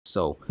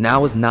So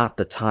now is not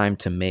the time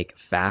to make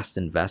fast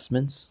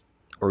investments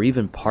or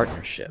even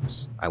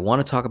partnerships. I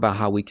want to talk about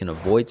how we can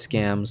avoid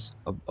scams,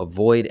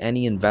 avoid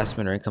any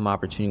investment or income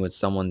opportunity with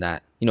someone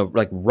that,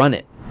 like run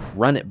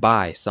it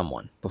by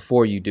someone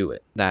before you do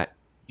it, that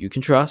you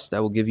can trust,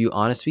 that will give you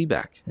honest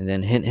feedback. And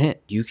then hint,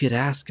 you could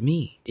ask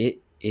me.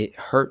 It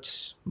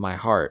hurts my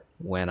heart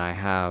when I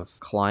have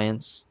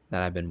clients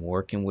that I've been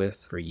working with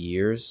for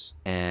years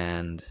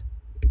and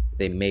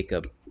they make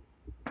a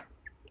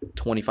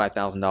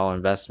 $25,000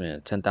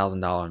 investment,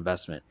 $10,000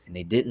 investment, and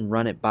they didn't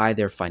run it by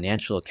their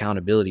financial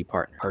accountability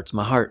partner. Hurts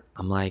my heart.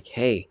 I'm like,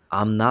 hey,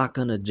 I'm not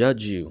going to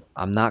judge you.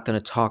 I'm not going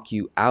to talk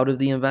you out of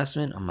the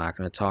investment. I'm not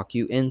going to talk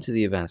you into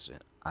the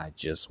investment. I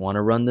just want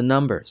to run the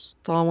numbers.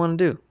 That's all I want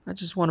to do. I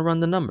just want to run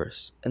the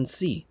numbers and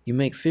see. You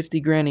make 50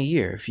 grand a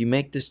year. If you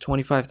make this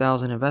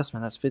 25,000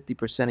 investment, that's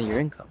 50% of your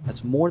income.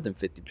 That's more than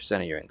 50%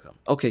 of your income.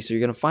 Okay, so you're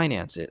going to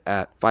finance it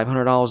at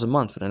 $500 a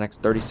month for the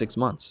next 36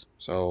 months.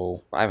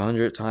 So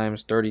 500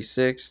 times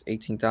 36,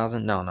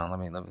 18,000. No, let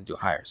me do it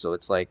higher. So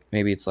say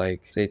it's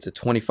a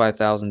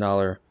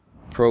 $25,000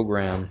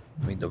 program.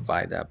 Let me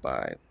divide that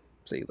by,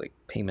 say, like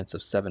payments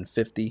of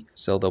 $750.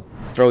 So they'll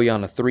throw you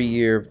on a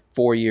 3-year,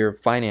 4-year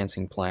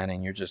financing plan,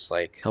 and you're just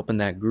like helping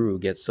that guru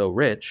get so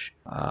rich.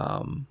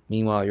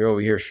 Meanwhile, you're over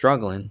here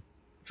struggling,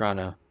 trying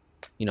to,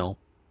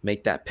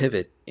 make that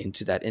pivot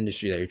into that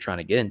industry that you're trying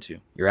to get into.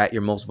 You're at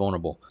your most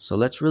vulnerable. So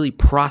let's really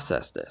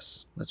process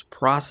this. Let's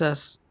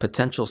process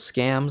potential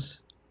scams,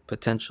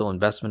 potential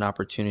investment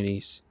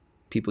opportunities,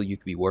 people you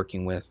could be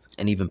working with,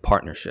 and even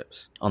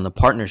partnerships. On the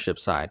partnership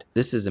side,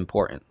 this is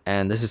important,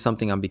 and this is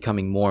something I'm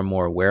becoming more and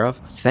more aware of.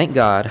 Thank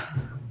God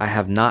I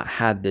have not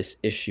had this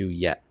issue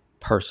yet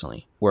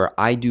personally, where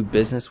I do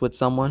business with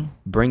someone,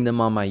 bring them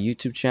on my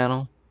YouTube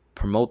channel,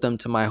 promote them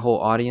to my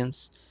whole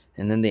audience,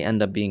 and then they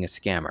end up being a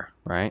scammer,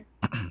 right?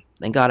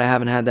 Thank God I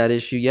haven't had that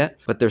issue yet,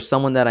 but there's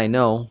someone that I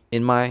know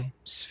in my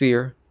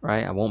sphere,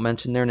 right? I won't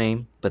mention their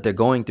name, but they're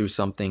going through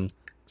something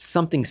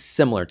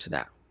similar to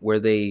that, where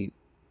they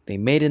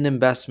made an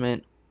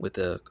investment with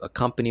a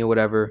company or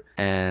whatever,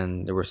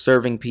 and they were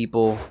serving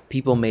people.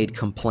 People made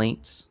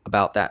complaints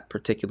about that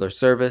particular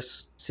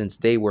service. Since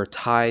they were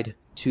tied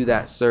to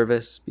that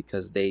service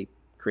because they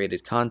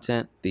created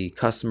content, the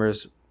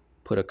customers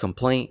put a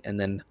complaint, and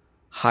then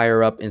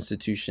higher up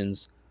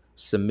institutions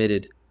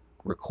submitted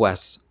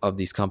requests of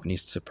these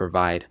companies to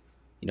provide,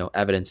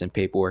 evidence and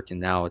paperwork. And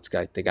now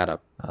they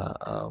got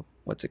a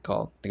what's it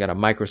called? They got a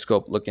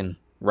microscope looking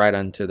right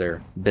onto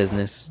their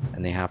business,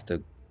 and they have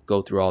to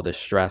go through all this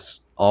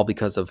stress, all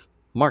because of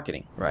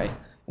marketing, right? It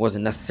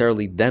wasn't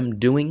necessarily them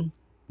doing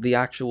the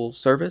actual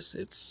service,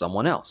 it's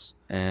someone else.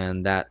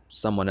 And that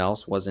someone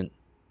else wasn't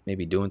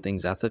maybe doing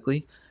things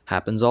ethically.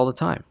 Happens all the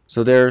time.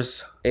 So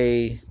there's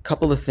a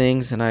couple of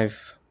things, and I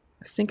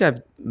think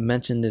I've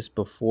mentioned this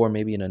before,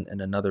 maybe in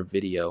another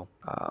video,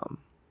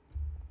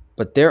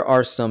 but there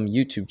are some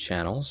YouTube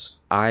channels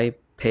I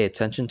pay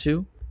attention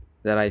to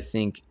that I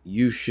think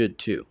you should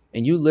too.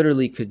 And you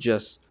literally could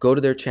just go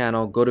to their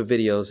channel, go to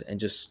videos, and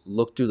just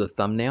look through the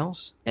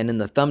thumbnails. And in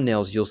the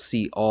thumbnails, you'll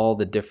see all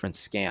the different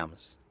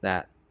scams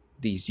that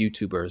these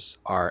YouTubers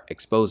are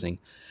exposing.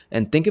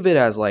 And think of it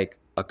as like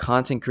a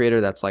content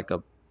creator that's like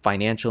a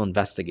financial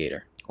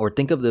investigator. Or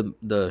think of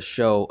the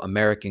show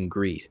American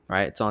Greed,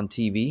 right? It's on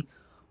TV.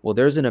 Well,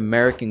 there's an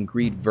American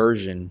Greed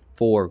version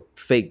for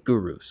fake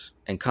gurus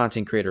and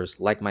content creators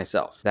like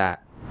myself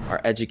that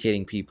are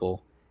educating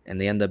people, and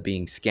they end up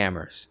being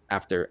scammers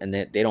and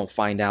they don't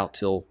find out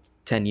till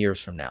 10 years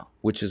from now,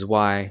 which is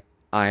why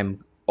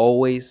I'm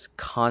always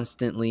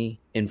constantly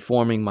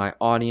informing my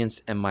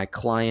audience and my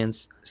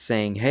clients,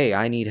 saying, hey,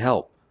 I need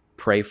help.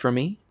 Pray for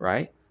me,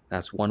 right?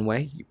 That's one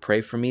way. You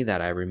pray for me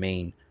that I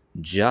remain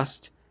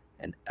just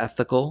and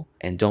ethical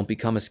and don't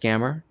become a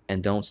scammer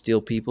and don't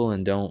steal people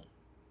and don't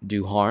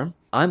do harm.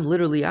 I'm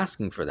literally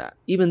asking for that,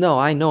 even though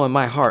I know in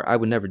my heart I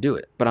would never do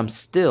it, but I'm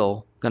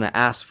still going to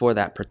ask for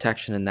that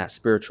protection and that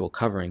spiritual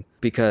covering,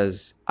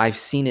 because I've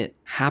seen it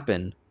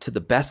happen to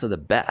the best of the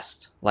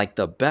best, like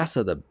the best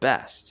of the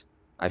best.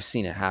 I've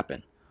seen it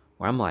happen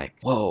where I'm like,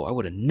 whoa, I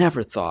would have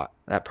never thought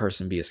that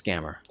person be a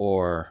scammer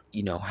or,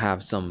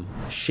 have some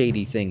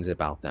shady things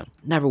about them.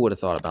 Never would have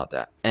thought about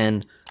that.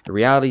 And the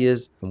reality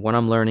is, from what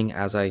I'm learning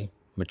as I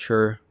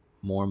mature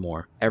more and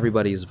more,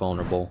 everybody is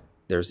vulnerable.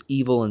 There's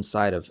evil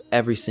inside of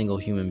every single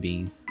human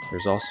being.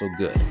 There's also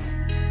good.